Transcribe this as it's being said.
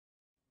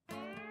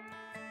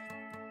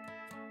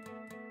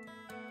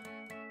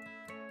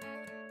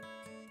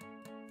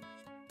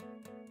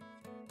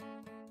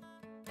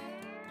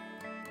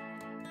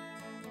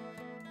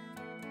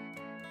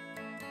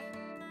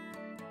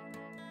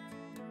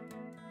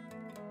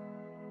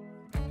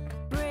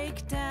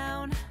break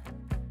down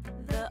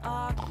the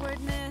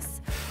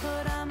awkwardness.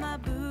 Put on my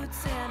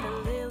boots and a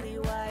lily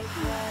white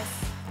dress.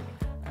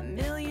 A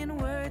million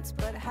words,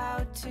 but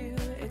how to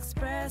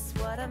express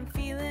what I'm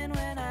feeling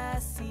when I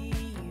see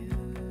you.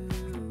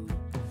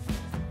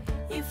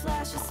 You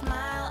flash a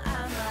smile,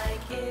 I'm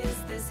like, is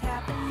this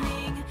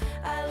happening?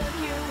 I look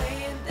your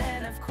way and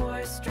then of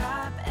course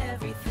drop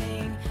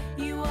everything.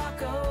 You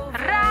walk over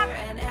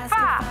and ask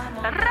if I'm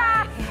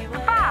alright. Hey,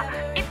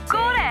 whatever I w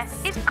górę,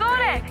 i w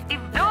górę, i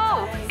w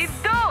dół, i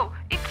w dół,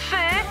 i 3,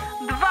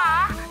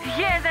 2,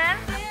 1,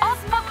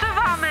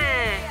 odpoczywamy!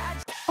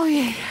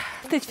 Ojej,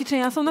 te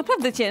ćwiczenia są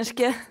naprawdę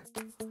ciężkie.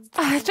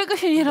 Ale czego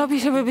się nie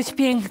robi, żeby być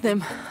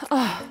pięknym?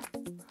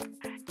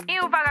 I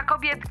uwaga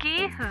kobietki,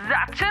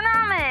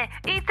 zaczynamy!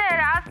 I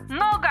teraz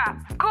noga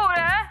w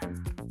górę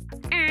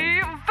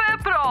i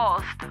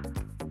wyprost.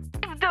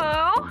 I w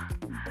dół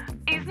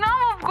i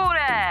znowu w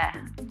górę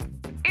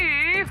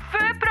i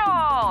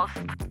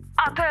wyprost.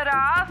 A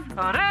teraz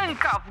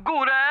ręka w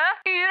górę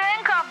i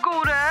ręka w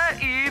górę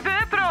i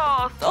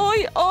wyprost.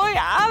 Oj,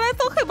 ale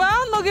to chyba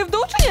nogę w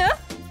dół, czy nie?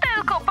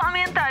 Tylko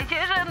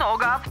pamiętajcie, że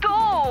noga w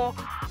dół.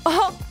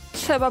 O,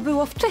 trzeba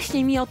było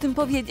wcześniej mi o tym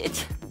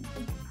powiedzieć.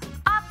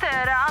 A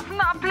teraz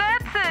na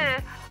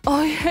plecy.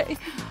 Ojej,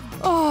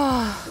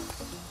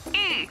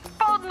 I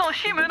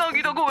podnosimy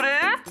nogi do góry.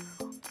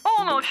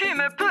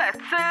 Unosimy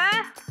plecy.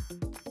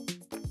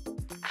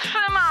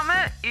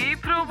 Trzymamy i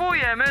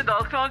próbujemy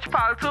dotknąć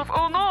palców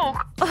u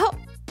nóg.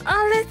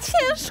 Ale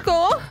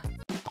ciężko.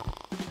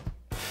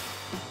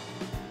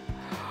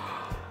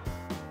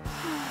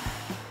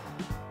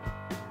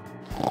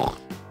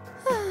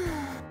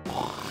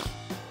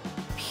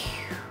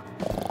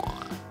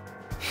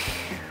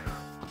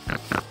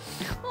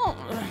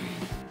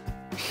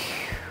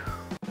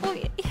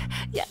 Ojej,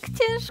 jak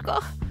ciężko.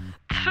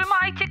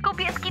 Trzymajcie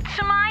kobietki,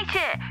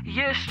 trzymajcie.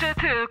 Jeszcze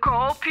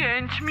tylko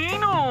 5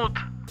 minut.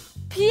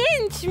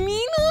 5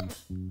 minut?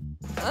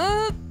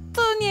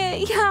 To nie,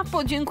 ja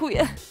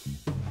podziękuję.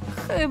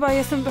 Chyba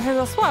jestem trochę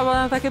za słaba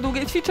na takie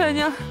długie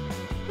ćwiczenia.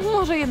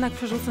 Może jednak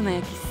przerzucę na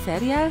jakiś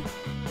serial?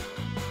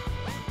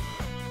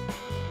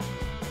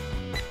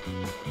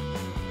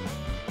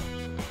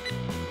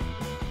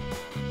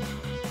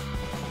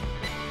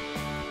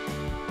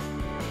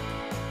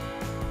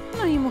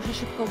 No i muszę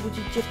szybko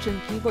obudzić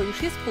dziewczynki, bo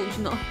już jest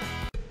późno.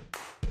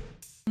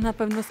 Na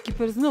pewno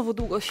Skipper znowu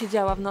długo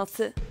siedziała w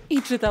nocy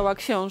i czytała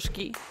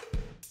książki.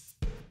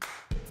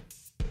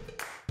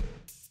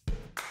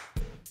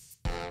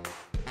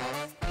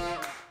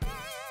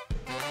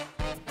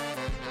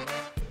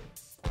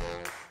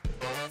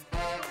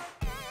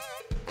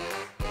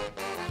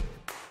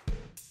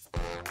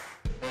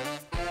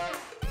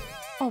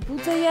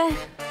 Obudzę je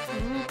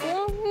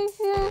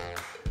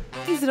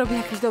i zrobię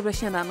jakieś dobre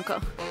śniadanko.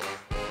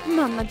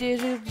 Mam nadzieję,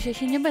 że już dzisiaj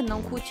się nie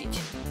będą kłócić.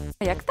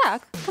 A jak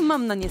tak, to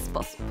mam na nie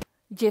sposób.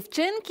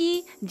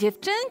 Dziewczynki,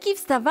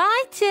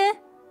 wstawajcie!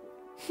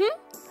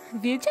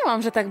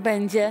 Wiedziałam, że tak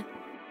będzie.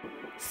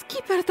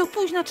 Skipper do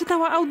późna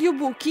czytała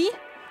audiobooki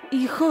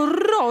i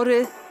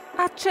horrory,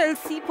 a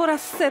Chelsea po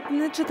raz 100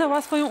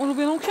 czytała swoją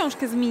ulubioną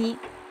książkę z Mini.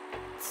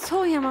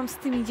 Co ja mam z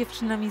tymi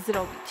dziewczynami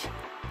zrobić?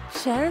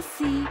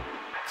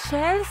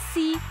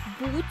 Chelsea,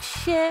 budź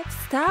się,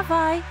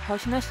 wstawaj,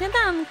 chodź na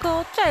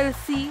śniadanko,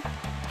 Chelsea.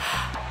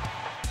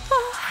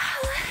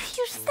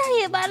 Już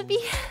wstaję, Barbie,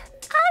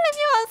 ale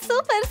miałam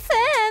super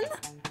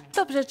sen.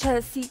 Dobrze,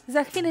 Chelsea,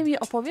 za chwilę mi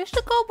opowiesz,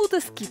 tylko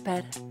obudzę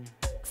Skipper.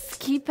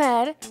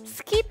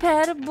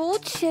 Skipper,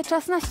 budź się,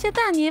 czas na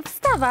śniadanie,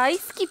 wstawaj,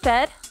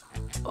 Skipper.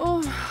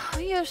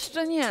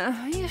 Jeszcze nie,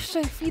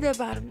 jeszcze chwilę,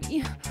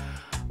 Barbie.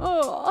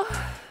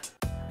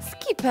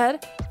 Skipper,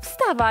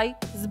 wstawaj!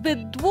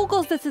 Zbyt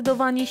długo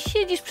zdecydowanie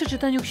siedzisz przy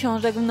czytaniu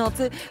książek w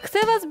nocy. Chcę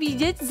was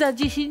widzieć za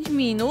 10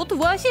 minut w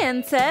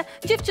łazience.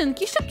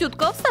 Dziewczynki,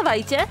 szybciutko,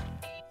 wstawajcie.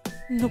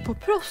 No po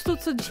prostu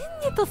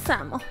codziennie to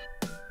samo.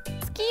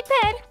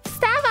 Skipper,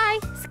 wstawaj!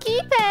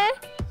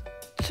 Skipper!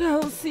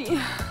 Chelsea,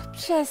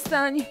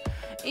 przestań.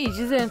 Idź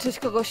zręczyć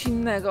kogoś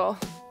innego.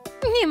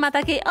 Nie ma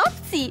takiej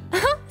opcji.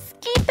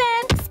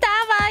 Skipper,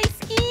 wstawaj!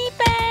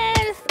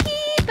 Skipper!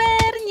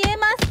 Skipper, nie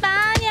ma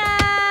spania!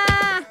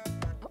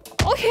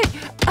 Ojej,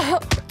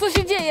 co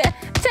się dzieje?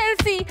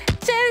 Chelsea,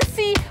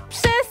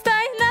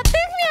 przestań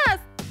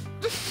natychmiast!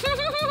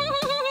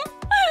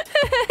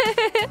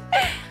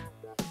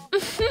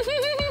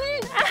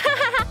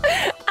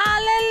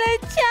 Ale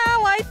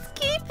leciałaś,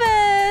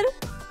 Skipper!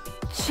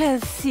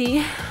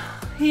 Chelsea,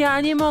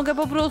 ja nie mogę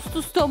po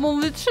prostu z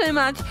tobą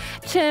wytrzymać.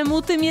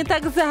 Czemu ty mnie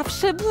tak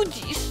zawsze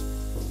budzisz?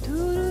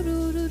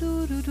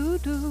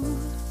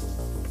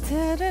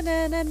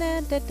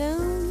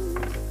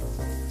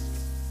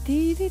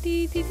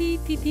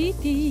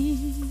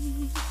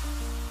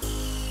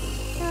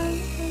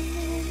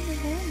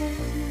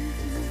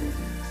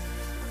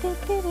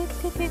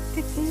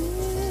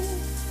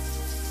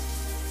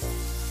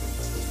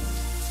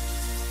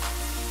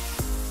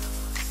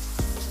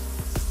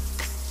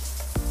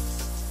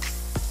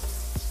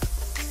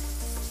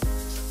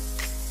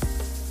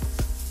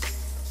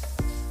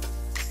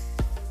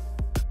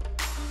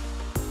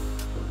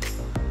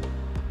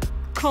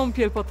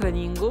 Kąpiel po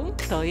treningu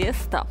to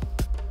jest to.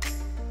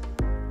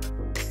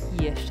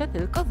 Jeszcze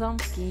tylko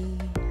ząbki.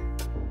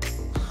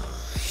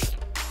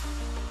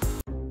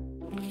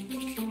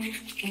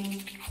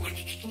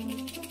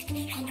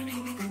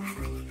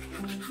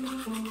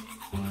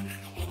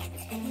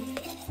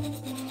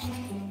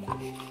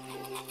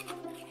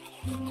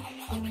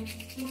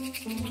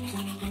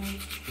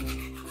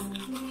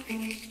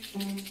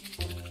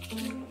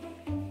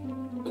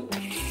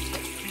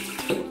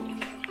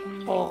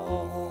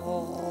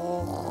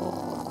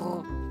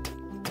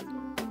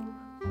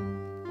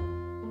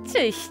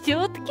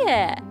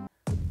 Czyściutkie!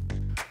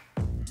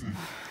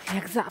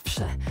 Jak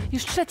zawsze,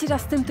 już 3.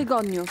 raz w tym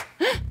tygodniu.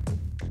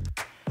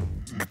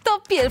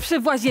 Kto pierwszy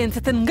w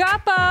łazience, ten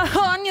gapa?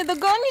 O, nie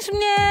dogonisz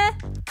mnie!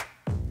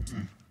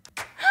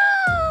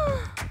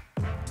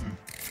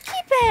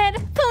 Skipper,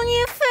 to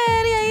nie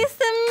fair, ja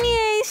jestem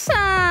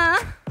mniejsza!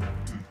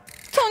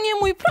 To nie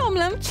mój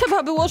problem,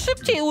 trzeba było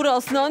szybciej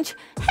urosnąć.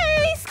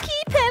 Hej,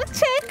 Skipper,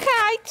 czekaj!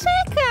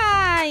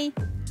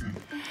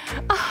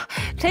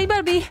 Cześć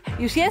Barbie,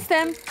 już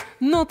jestem.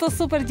 No to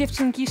super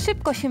dziewczynki,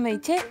 szybko się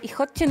myjcie i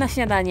chodźcie na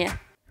śniadanie.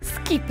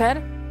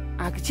 Skipper?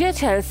 A gdzie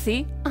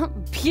Chelsea?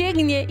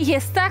 Biegnie i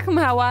jest tak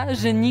mała,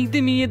 że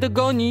nigdy mnie nie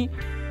dogoni.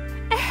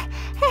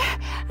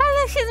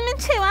 Ale się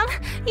zmęczyłam.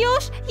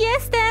 Już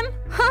jestem.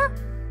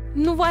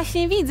 No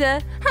właśnie widzę,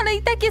 ale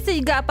i tak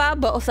jesteś gapa,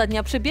 bo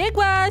ostatnia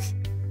przebiegłaś.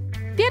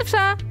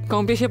 Pierwsza,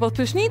 kąpię się pod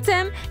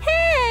prysznicem.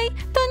 Hej,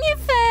 to nie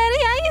fair,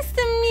 ja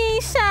jestem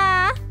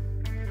mniejsza.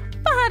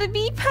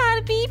 Barbie,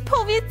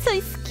 powiedz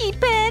coś,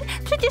 Skipper.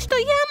 Przecież to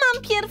ja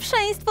mam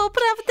pierwszeństwo,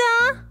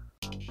 prawda?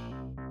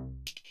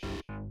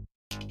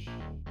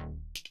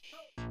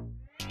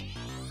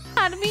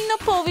 Barbie, no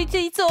powiedz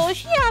jej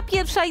coś. Ja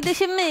pierwsza idę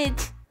się myć.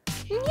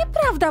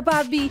 Nieprawda,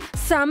 Barbie.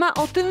 Sama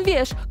o tym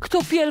wiesz.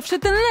 Kto pierwszy,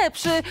 ten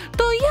lepszy.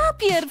 To ja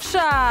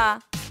pierwsza.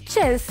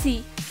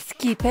 Chelsea,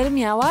 Skipper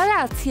miała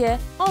rację.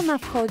 Ona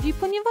wchodzi,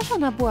 ponieważ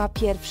ona była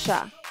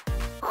pierwsza.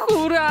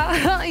 Hurra!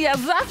 Ja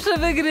zawsze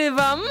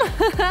wygrywam!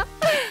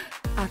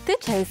 A ty,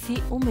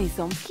 Chelsea, umyj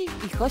ząbki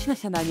i chodź na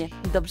śniadanie.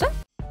 Dobrze?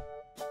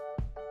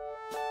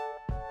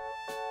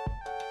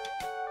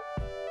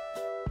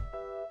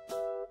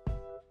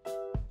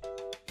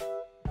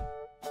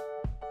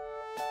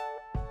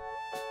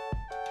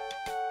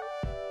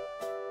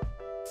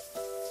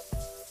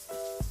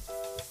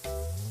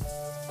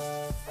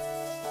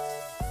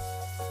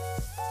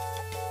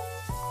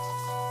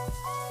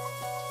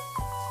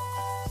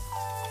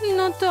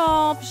 No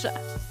dobrze.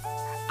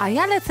 A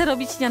ja lecę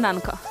robić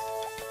śniadanko.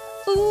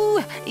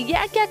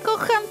 Jak ja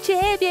kocham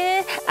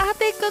ciebie, a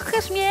ty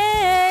kochasz mnie.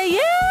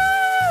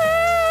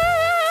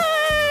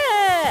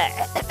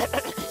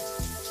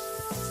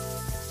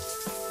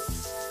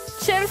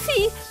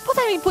 Chelsea,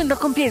 podaj mi płyn do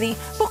kąpieli,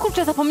 bo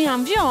kurczę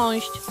zapomniałam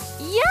wziąć.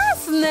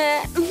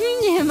 Jasne,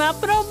 nie ma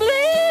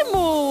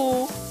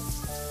problemu.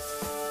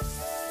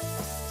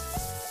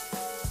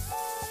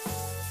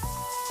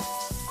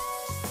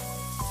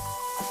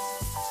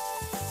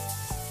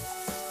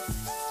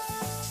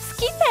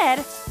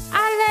 Skipper,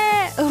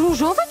 ale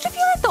różowy czy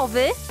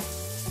fioletowy?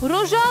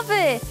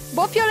 Różowy,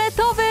 bo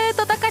fioletowy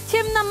to taka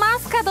ciemna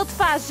maska do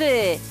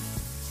twarzy.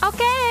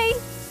 Okej.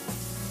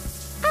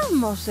 A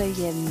może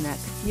jednak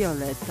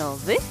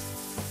fioletowy?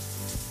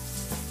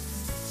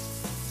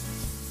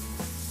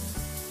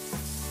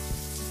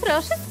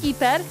 Proszę,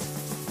 Skipper.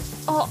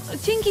 O,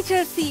 dzięki,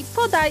 Chelsea.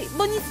 Podaj,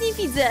 bo nic nie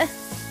widzę.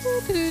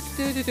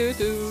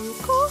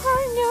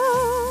 Kochania.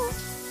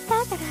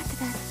 Dobra,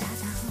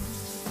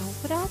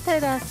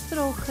 teraz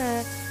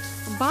trochę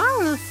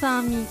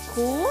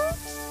balsamiku.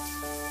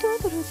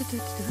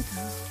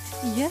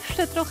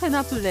 Jeszcze trochę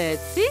na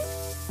plecy.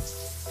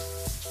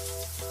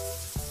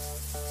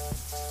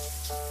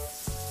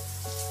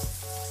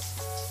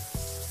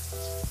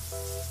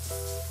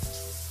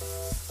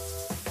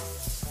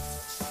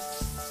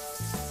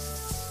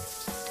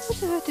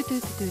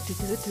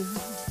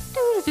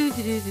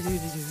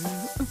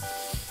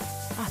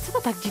 A co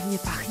to tak dziwnie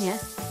pachnie?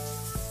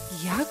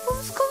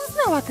 Jakbym skąd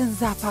znała ten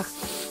zapach?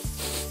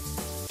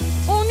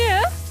 O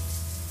nie!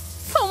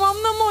 Co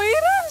mam na mojej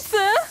ręce?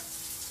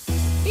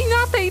 I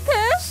na tej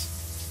też?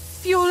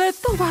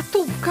 Fioletowa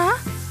tubka?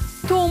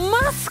 To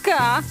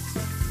maska!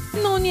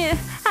 No nie,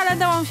 ale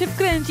dałam się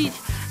wkręcić.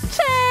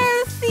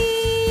 Chelsea!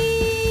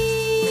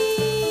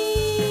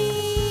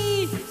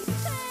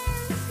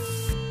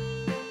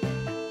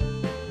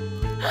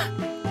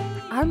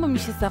 Albo mi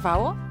się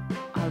zdawało,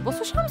 albo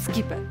słyszałam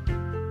Skipper.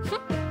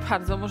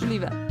 Bardzo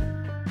możliwe.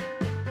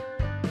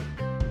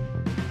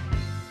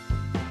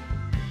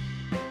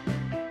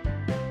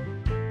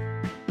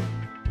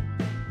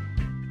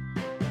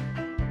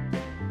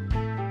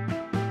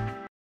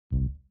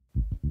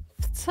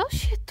 W co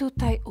się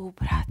tutaj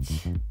ubrać?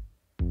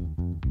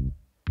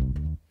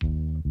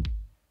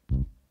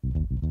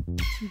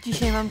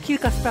 Dzisiaj mam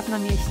kilka spraw na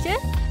mieście,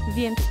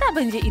 więc ta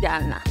będzie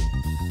idealna.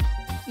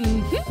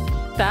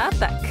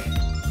 Tak.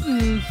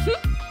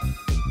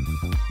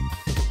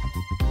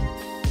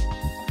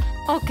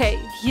 Okej,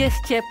 jest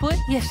ciepły,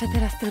 jeszcze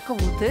teraz tylko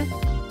buty.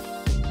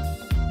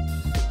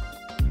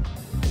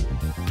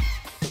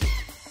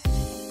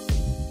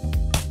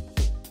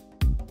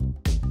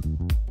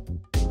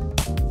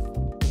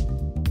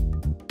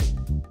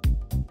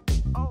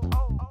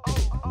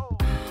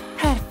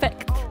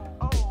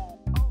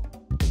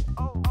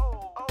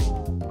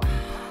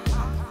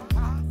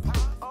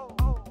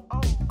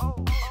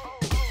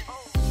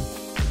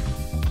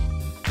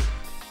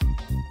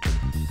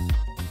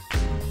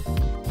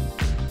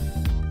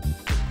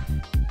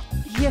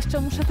 Jeszcze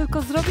muszę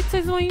tylko zrobić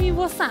coś z moimi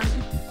włosami.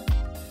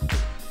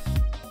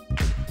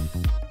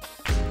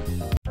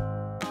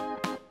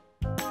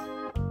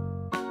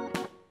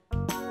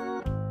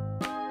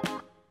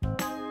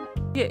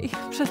 Jej,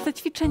 przez te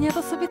ćwiczenia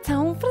to sobie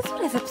całą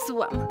fryzurę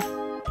zepsułam.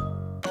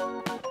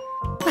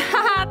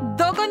 Haha,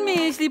 dogoń mnie,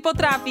 jeśli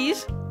potrafisz.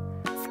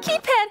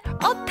 Skipper,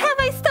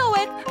 oddawaj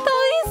stołek, to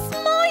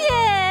jest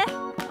moje!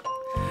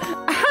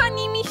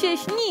 Ani mi się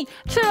śni,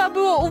 trzeba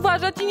było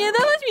uważać i nie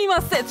dawać mi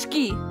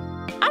maseczki.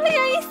 Ale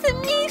ja jestem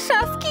mniejsza,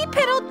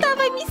 Skipper,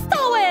 oddawaj mi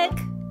stołek!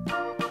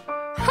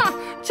 Ha,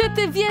 czy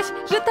ty wiesz,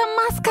 że ta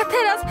maska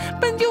teraz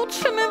będzie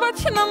utrzymywać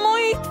się na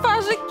mojej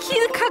twarzy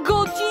kilka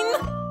godzin?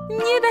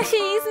 Nie da się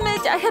jej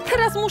zmyć, a ja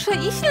teraz muszę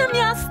iść na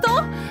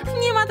miasto?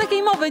 Nie ma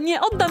takiej mowy,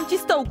 nie oddam ci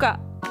stołka.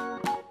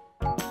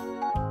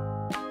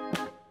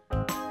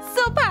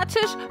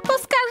 Zobaczysz,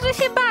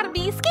 poskarży się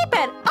Barbie.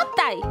 Skipper,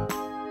 oddaj!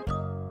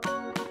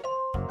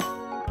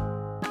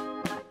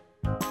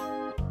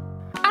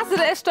 A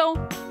zresztą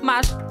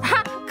masz,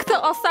 ha,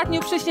 kto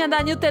ostatnio przy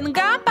śniadaniu, ten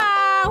gapa!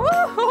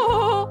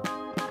 Uhuhu.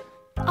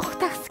 Och,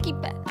 tak,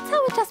 Skipper,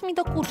 cały czas mi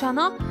dokucza,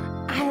 no,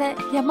 ale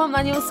ja mam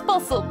na nią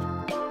sposób.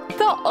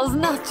 To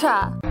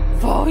oznacza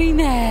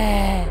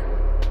wojnę!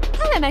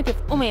 Ale najpierw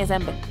umyję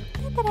zęby.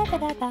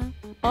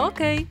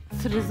 Okej,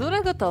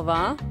 fryzura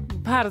gotowa.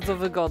 Bardzo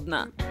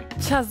wygodna.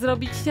 Czas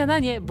zrobić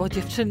śniadanie, bo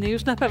dziewczyny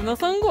już na pewno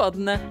są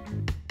głodne.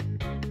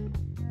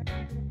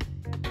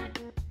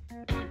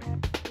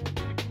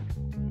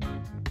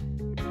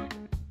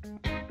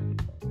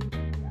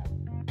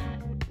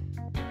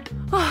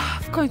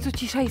 W końcu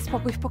cisza i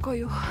spokój w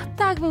pokoju.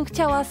 Tak bym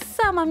chciała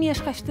sama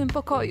mieszkać w tym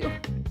pokoju.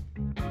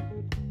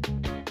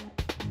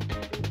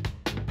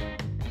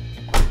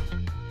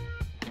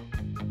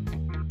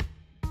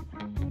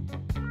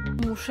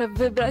 Muszę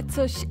wybrać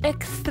coś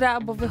ekstra,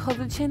 bo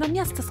wychodzę dzisiaj na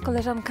miasto z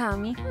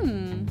koleżankami.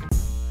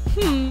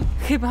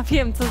 Chyba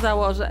wiem, co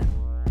założę.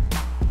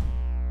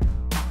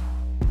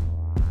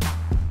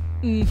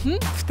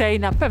 W tej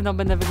na pewno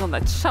będę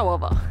wyglądać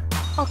szałowo.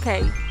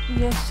 Okej,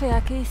 jeszcze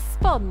jakieś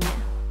spodnie.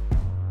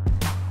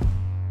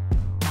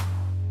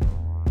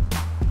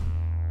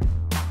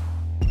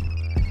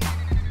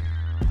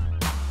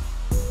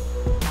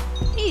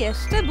 I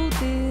jeszcze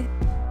buty.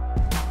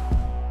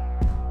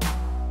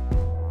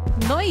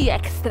 No i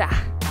ekstra.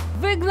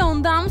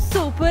 Wyglądam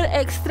super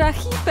ekstra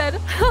hiper.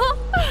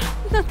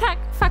 No tak,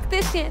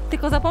 faktycznie,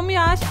 tylko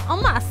zapomniałaś o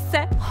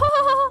masce.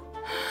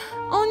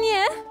 O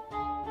nie,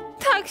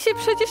 tak się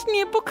przecież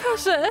nie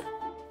pokaże.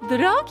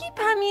 Drogi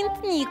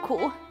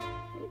pamiętniku,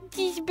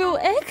 dziś był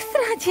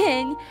ekstra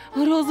dzień.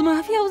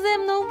 Rozmawiał ze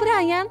mną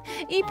Brian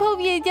i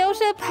powiedział,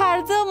 że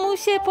bardzo mu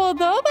się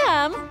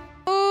podobam.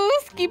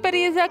 Skipper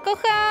jest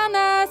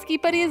zakochana,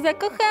 Skipper jest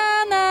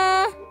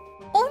zakochana.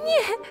 O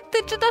nie,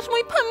 ty czytasz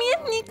mój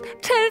pamiętnik!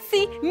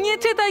 Chelsea, nie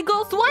czytaj go!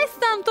 Złaź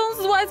stamtąd,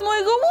 złaź z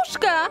mojego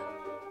łóżka!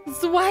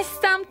 Złaź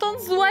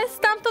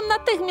stamtąd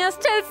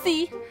natychmiast,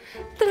 Chelsea!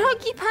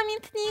 Drogi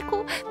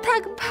pamiętniku,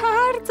 tak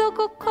bardzo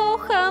go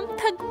kocham,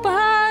 tak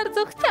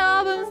bardzo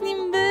chciałabym z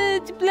nim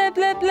być, ble,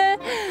 ble, ble.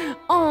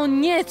 O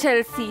nie,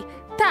 Chelsea,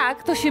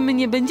 tak, to się my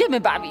nie będziemy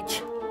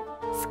bawić.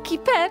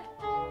 Skipper,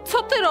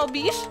 co ty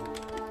robisz?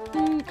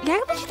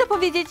 Jakby ci to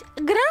powiedzieć,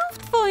 gram w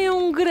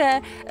twoją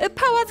grę.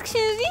 Pałac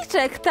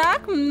księżniczek,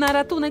 tak? Na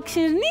ratunek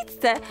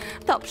księżniczce.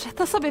 Dobrze,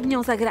 to sobie w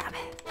nią zagramy.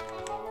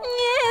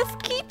 Nie,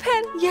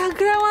 Skipper, ja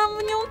grałam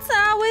w nią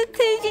cały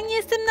tydzień.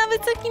 Jestem na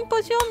wysokim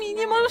poziomie.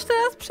 Nie możesz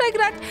teraz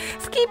przegrać.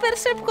 Skipper,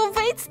 szybko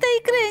wejdź z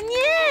tej gry.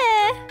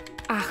 Nie!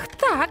 Ach,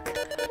 tak?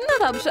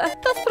 No dobrze,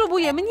 to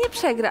spróbujemy nie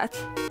przegrać.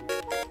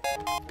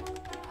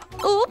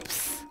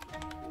 Ups,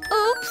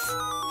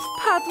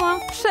 wpadłam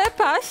w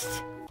przepaść.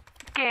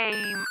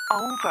 Game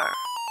over.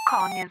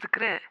 Koniec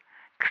gry.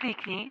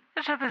 Kliknij,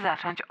 żeby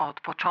zacząć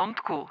od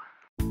początku.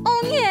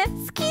 O nie!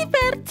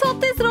 Skipper, co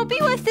ty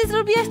zrobiłaś? Ty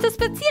zrobiłaś to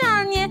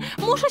specjalnie.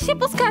 Muszę się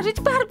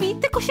poskarżyć Barbie,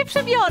 tylko się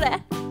przebiorę.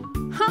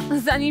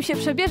 Zanim się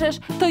przebierzesz,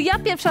 to ja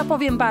pierwsza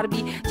powiem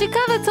Barbie.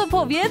 Ciekawe, co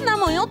powie na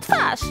moją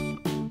twarz.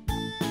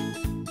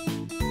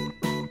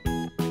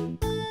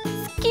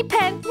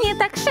 Skipper, nie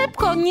tak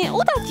szybko, nie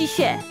uda ci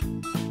się.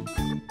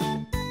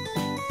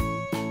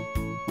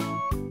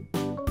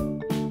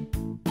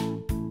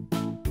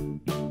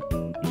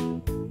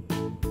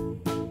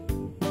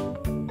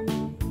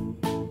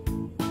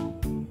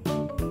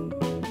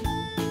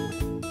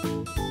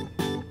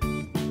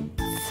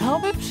 Co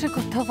by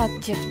przygotować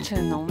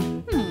dziewczynom?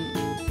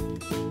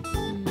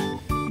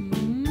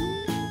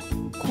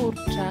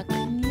 Kurczak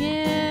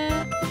nie,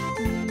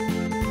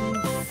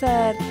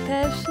 ser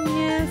też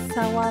nie,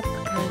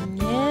 sałatka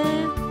nie,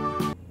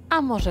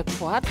 a może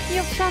płatki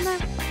owsiane?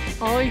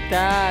 Oj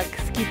tak,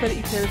 Skipper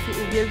i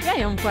Chelsea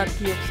uwielbiają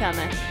płatki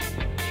owsiane.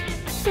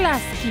 Dla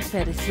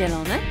Skipper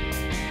zielone,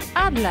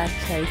 a dla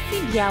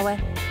Chelsea białe.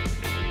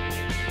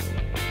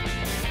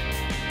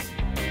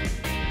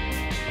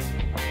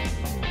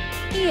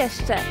 I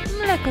jeszcze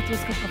mleko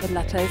truskawkowe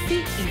dla Chelsea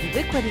i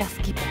zwykłe dla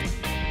Skipper.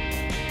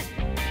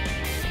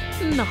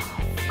 No,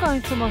 w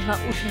końcu można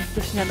usiąść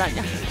do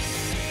śniadania.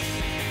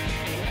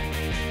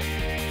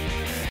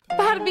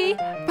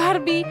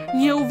 Barbie,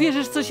 nie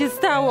uwierzysz, co się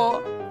stało.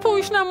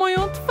 Spójrz na moją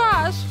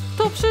twarz.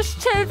 To przez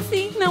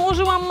Chelsea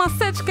nałożyłam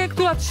maseczkę,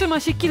 która trzyma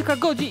się kilka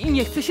godzin i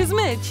nie chce się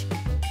zmyć.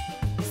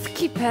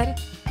 Skipper,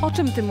 o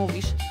czym ty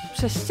mówisz?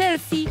 Przez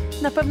Chelsea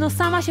na pewno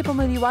sama się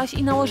pomyliłaś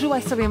i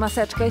nałożyłaś sobie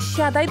maseczkę.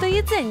 Siadaj do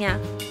jedzenia.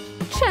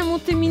 Czemu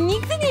ty mi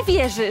nigdy nie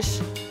wierzysz?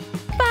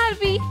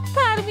 Barbie,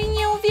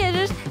 nie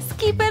uwierzysz.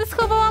 Skipper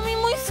schowała mi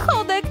mój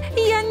schodek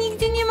i ja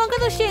nigdzie nie mogę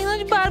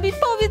dosięgnąć. Barbie,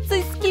 powiedz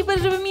coś Skipper,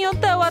 żeby mi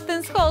oddała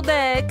ten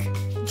schodek.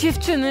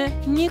 Dziewczyny,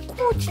 nie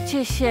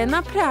kłóćcie się,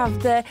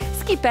 naprawdę.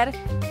 Skipper,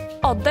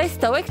 oddaj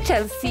stołek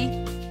Chelsea.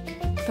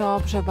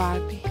 Dobrze,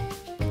 Barbie,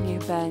 niech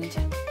będzie.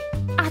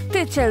 A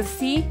ty,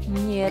 Chelsea,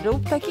 nie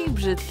rób takich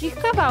brzydkich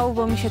kawałów,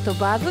 bo mi się to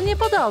bardzo nie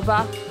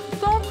podoba.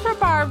 Dobrze,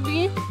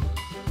 Barbie.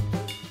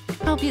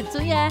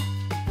 Obiecuję.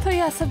 To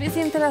ja sobie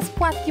zjem teraz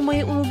płatki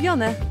moje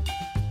ulubione.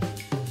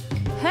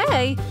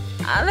 Hej,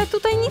 ale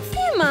tutaj nic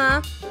nie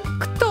ma.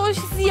 Ktoś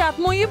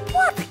zjadł moje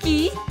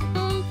płatki.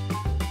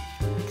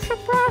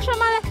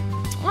 Przepraszam,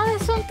 ale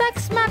są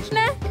tak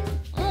smaczne,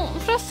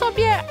 że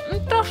sobie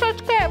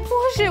troszeczkę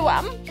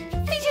włożyłam.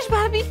 Widzisz,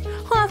 Barbie?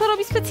 Ona to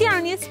robi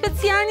specjalnie.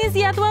 Specjalnie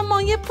zjadła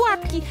moje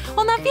płatki.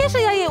 Ona wie,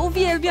 że ja je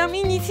uwielbiam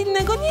i nic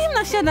innego nie jem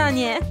na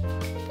śniadanie.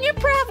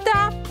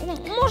 Nieprawda.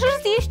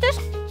 Możesz zjeść też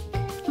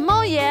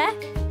moje.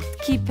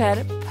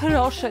 Skipper,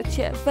 proszę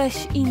cię, weź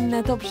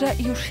inne, dobrze?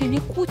 Już się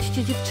nie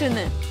kłóćcie,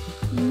 dziewczyny.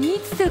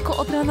 Nic, tylko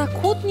od rana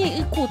kłótnie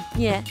i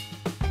kłótnie.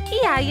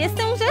 Ja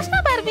jestem grzeszna,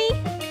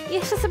 Barbie.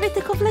 Jeszcze sobie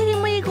tylko wleję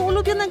mojego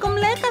ulubionego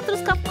mleka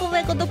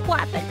truskawkowego do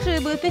płatek,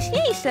 żeby były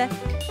pyszniejsze.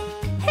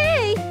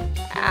 Hej,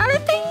 ale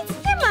tutaj nic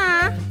nie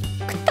ma.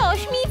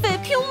 Ktoś mi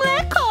wypił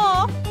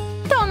mleko.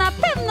 To na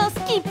pewno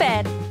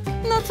Skipper.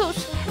 No cóż,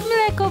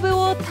 mleko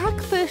było tak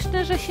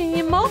pyszne, że się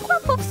nie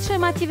mogłam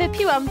powstrzymać i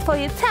wypiłam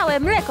twoje całe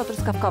mleko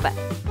truskawkowe.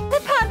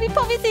 Barbie,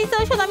 powiedz jej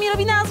coś, ona mi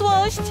robi na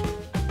złość.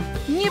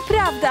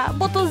 Nieprawda,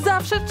 bo to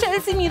zawsze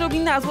Chelsea mi robi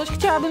na złość.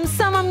 Chciałabym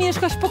sama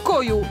mieszkać w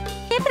pokoju.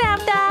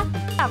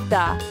 Nieprawda.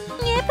 Prawda.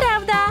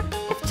 Nieprawda.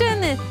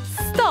 Dziewczyny,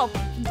 stop.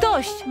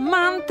 Dość,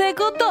 mam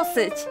tego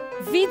dosyć.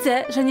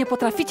 Widzę, że nie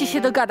potraficie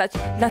się dogadać,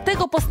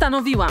 dlatego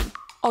postanowiłam.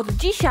 Od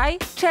dzisiaj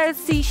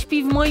Chelsea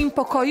śpi w moim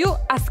pokoju,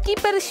 a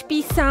Skipper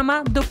śpi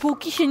sama,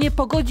 dopóki się nie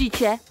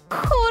pogodzicie.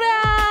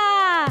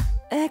 Hurra!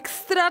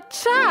 Ekstra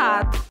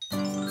czad!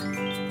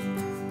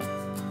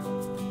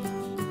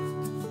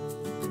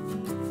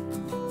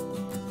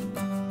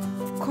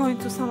 W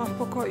końcu sama w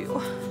pokoju.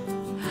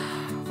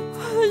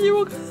 Ale nie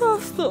mogę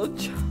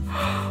zasnąć.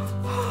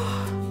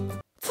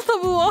 Co to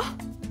było?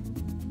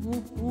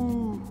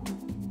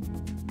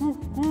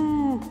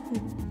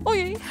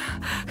 Ojej,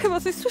 chyba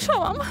coś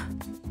słyszałam.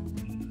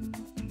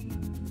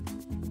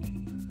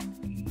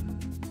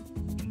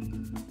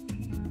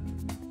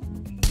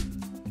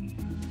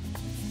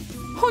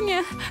 O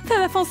nie,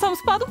 telefon sam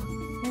spadł.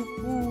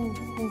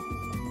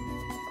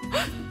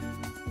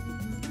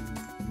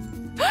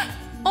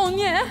 O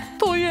nie,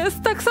 to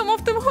jest tak samo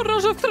w tym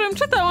horrorze, w którym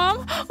czytałam.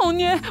 O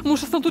nie,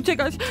 muszę stąd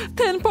uciekać.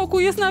 Ten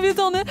pokój jest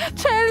nawiedzony.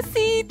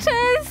 Chelsea!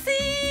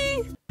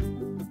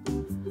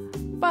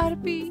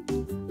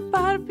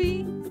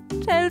 Barbie,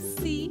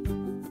 Chelsea.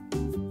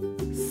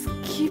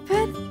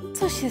 Skipper?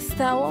 Co się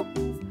stało?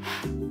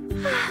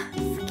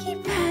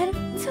 Skipper,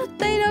 co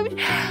tutaj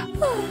robisz?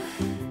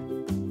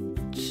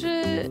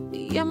 Czy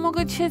ja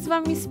mogę dzisiaj z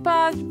wami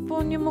spać,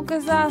 bo nie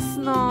mogę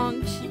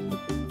zasnąć?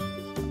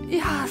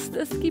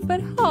 Jasne,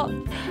 Skipper, chodź.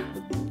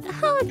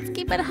 Chodź,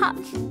 Skipper,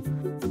 chodź.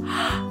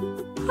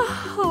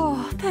 O,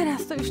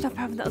 teraz to już na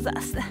pewno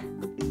zasnę.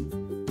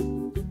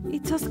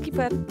 I co,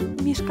 Skipper?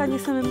 Mieszkanie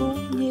samemu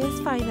nie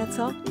jest fajne,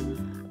 co?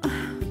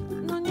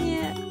 No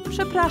nie,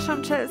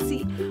 przepraszam,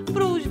 Chelsea.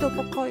 Wróć do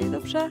pokoju,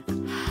 dobrze?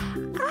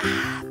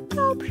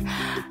 Dobrze,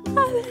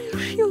 ale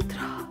już jutro.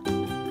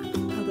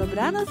 To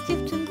dobranoc,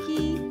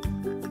 dziewczynki.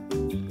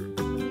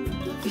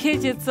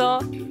 Wiecie co?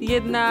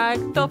 Jednak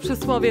to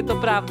przysłowie to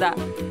prawda.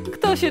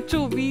 Kto się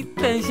czubi,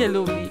 ten się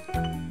lubi.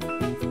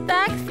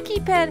 Tak,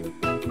 Skipper,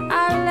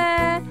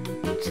 ale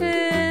czy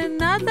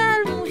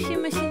nadal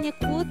musimy się nie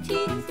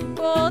kłócić?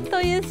 Bo to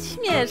jest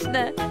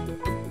śmieszne.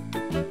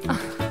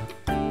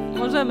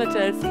 Możemy,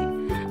 Chelsea,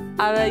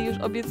 ale już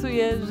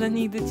obiecuję, że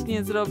nigdy ci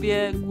nie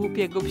zrobię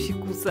głupiego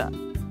psikusa.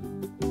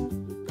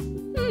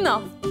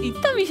 No, i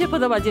to mi się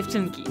podoba,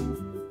 dziewczynki.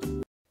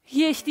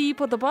 Jeśli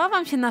podobała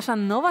wam się nasza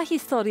nowa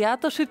historia,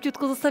 to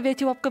szybciutko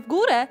zostawiajcie łapkę w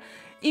górę.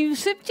 Im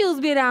szybciej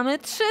uzbieramy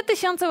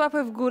 3000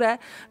 łapek w górę,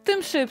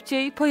 tym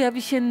szybciej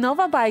pojawi się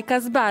nowa bajka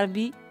z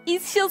Barbie i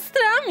z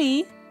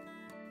siostrami.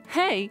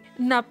 Hej,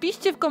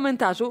 napiszcie w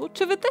komentarzu,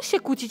 czy wy też się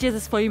kłócicie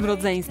ze swoim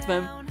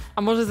rodzeństwem.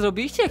 A może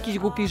zrobiliście jakiś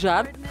głupi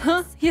żart?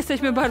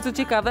 Jesteśmy bardzo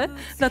ciekawe,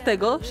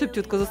 dlatego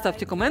szybciutko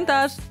zostawcie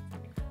komentarz.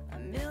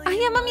 A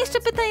ja mam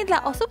jeszcze pytanie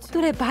dla osób,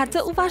 które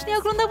bardzo uważnie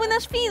oglądały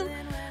nasz film.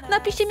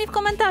 Napiszcie mi w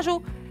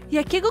komentarzu,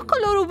 jakiego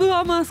koloru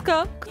była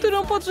maska,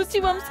 którą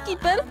podrzuciłam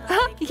Skipper?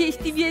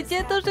 Jeśli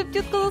wiecie, to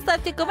szybciutko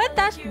zostawcie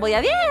komentarz, bo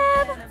ja wiem!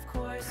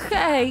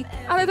 Hej,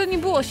 ale to nie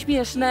było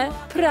śmieszne.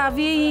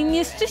 Prawie jej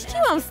nie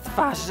zczyściłam z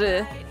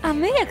twarzy. A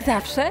my jak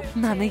zawsze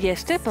mamy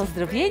jeszcze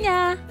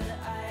pozdrowienia.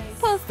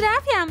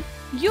 Pozdrawiam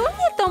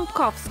Julię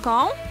Dąbkowską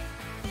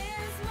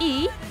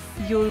i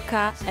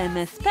Julka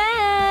MSP.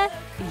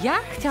 Ja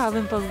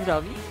chciałabym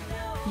pozdrowić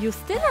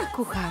Justyna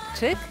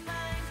Kucharczyk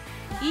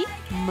i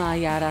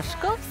Maja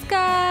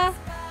Raszkowska.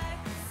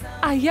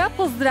 A ja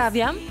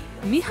pozdrawiam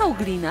Michał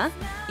Glina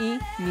i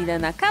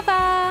Milena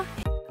Kawa.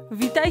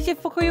 Witajcie w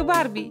pokoju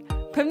Barbie.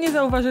 Pewnie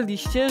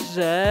zauważyliście,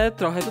 że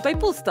trochę tutaj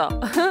pusto.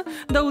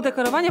 Do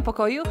udekorowania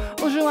pokoju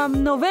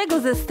użyłam nowego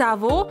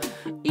zestawu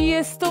i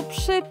jest to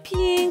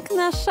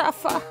przepiękna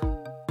szafa.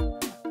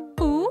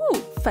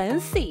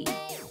 Fancy.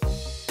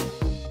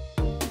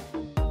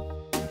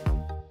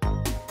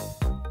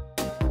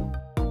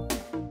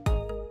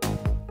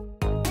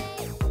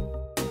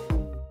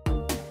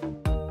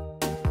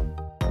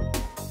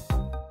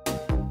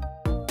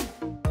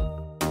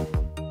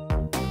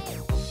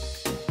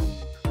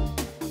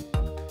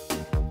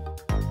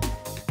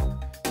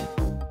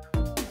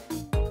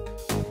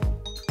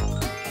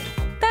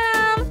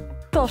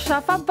 To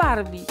szafa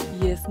Barbie,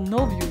 jest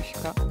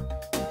nowiuśka.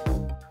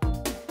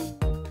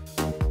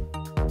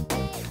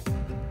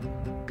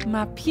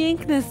 Ma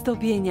piękne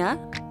zdobienia,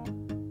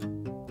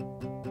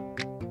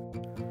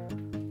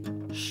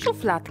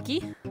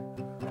 szufladki,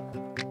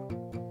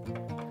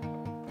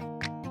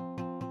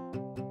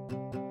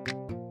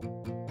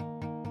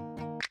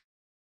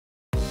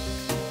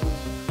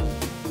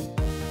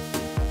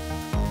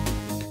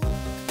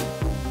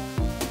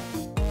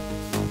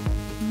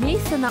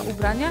 miejsce na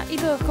ubrania i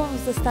dodatkowo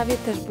w zestawie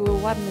też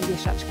były ładne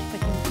wieszaczki w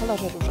takim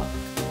kolorze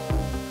różowym.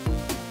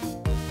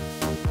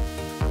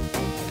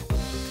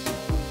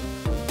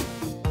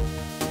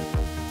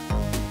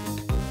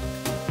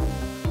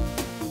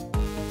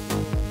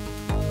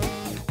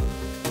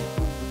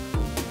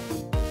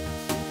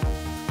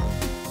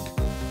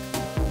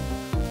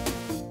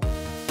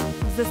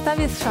 W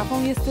zestawie z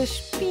szafą jest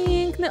też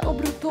piękne,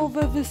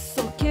 obrotowe,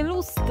 wysokie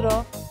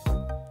lustro.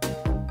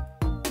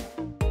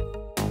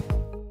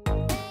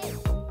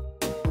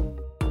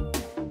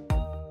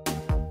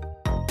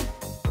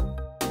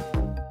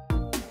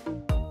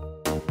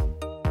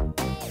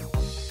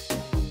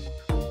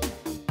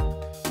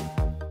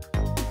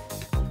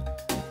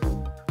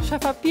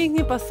 Szafa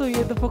pięknie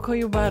pasuje do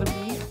pokoju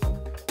Barbie.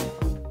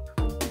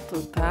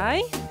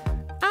 Tutaj.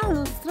 A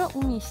lustro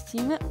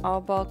umieścimy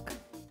obok.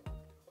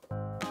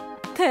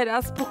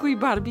 Teraz pokój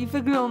Barbie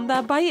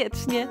wygląda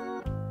bajecznie.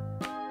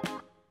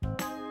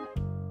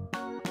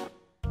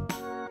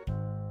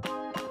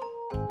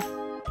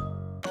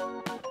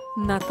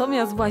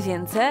 Natomiast w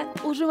łazience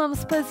użyłam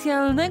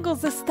specjalnego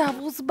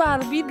zestawu z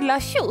Barbie dla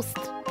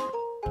sióstr.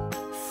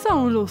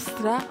 Są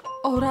lustra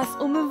oraz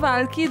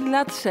umywalki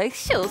dla 3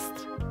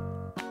 sióstr.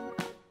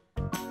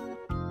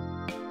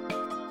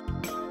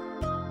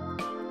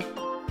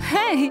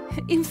 Hej,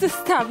 i w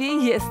zestawie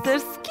jest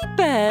też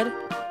skiper.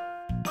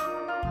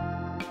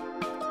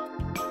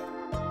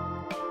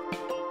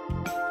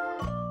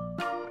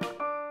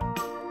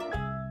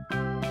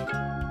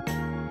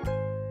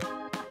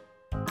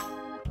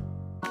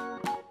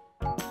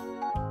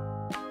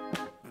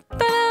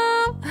 Tada!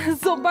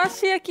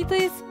 Zobaczcie, jaki to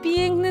jest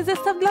piękny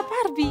zestaw dla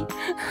Barbie.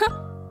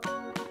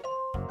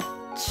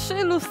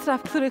 3 lustra,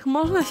 w których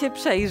można się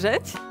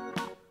przejrzeć.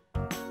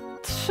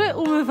 3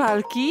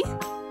 umywalki.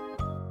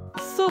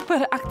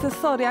 Super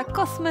akcesoria,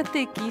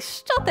 kosmetyki,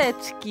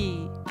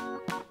 szczoteczki.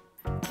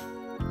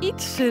 I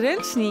 3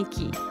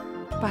 ręczniki.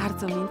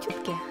 Bardzo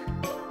mięciutkie.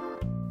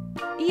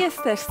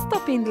 Jest też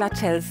stopień dla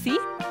Chelsea.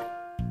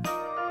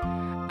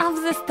 A w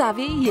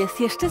zestawie jest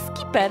jeszcze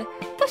skiper.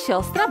 To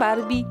siostra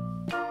Barbie.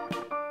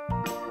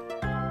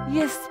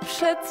 Jest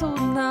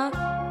przecudna.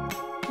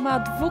 Ma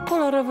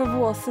dwukolorowe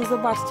włosy.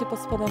 Zobaczcie, pod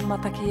spodem ma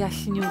takie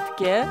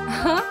jaśniutkie.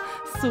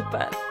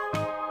 Super.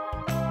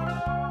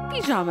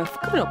 Piżamy w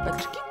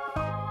kropeczki.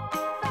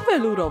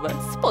 Welurowe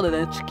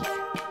spodeneczki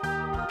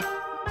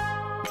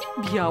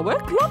i białe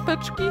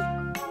klapeczki.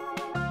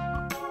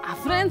 A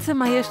w ręce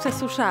ma jeszcze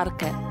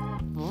suszarkę.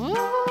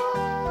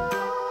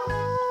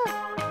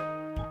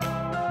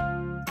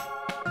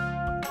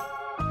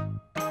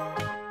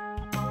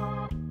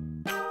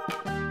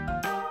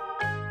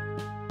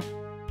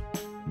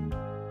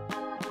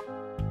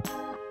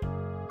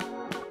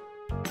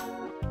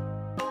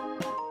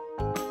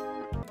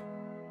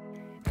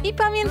 I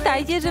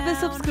pamiętajcie, żeby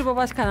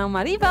subskrybować kanał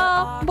Mariwo,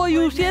 bo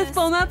już jest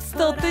ponad 100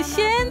 000.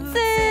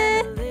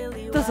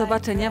 Do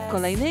zobaczenia w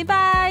kolejnej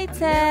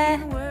bajce.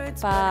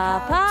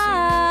 Pa, pa,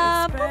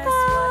 pa, pa.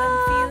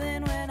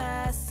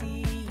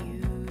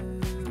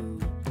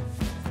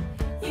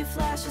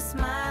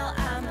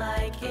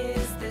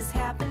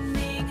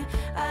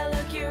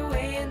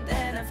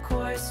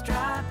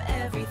 Drop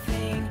everything.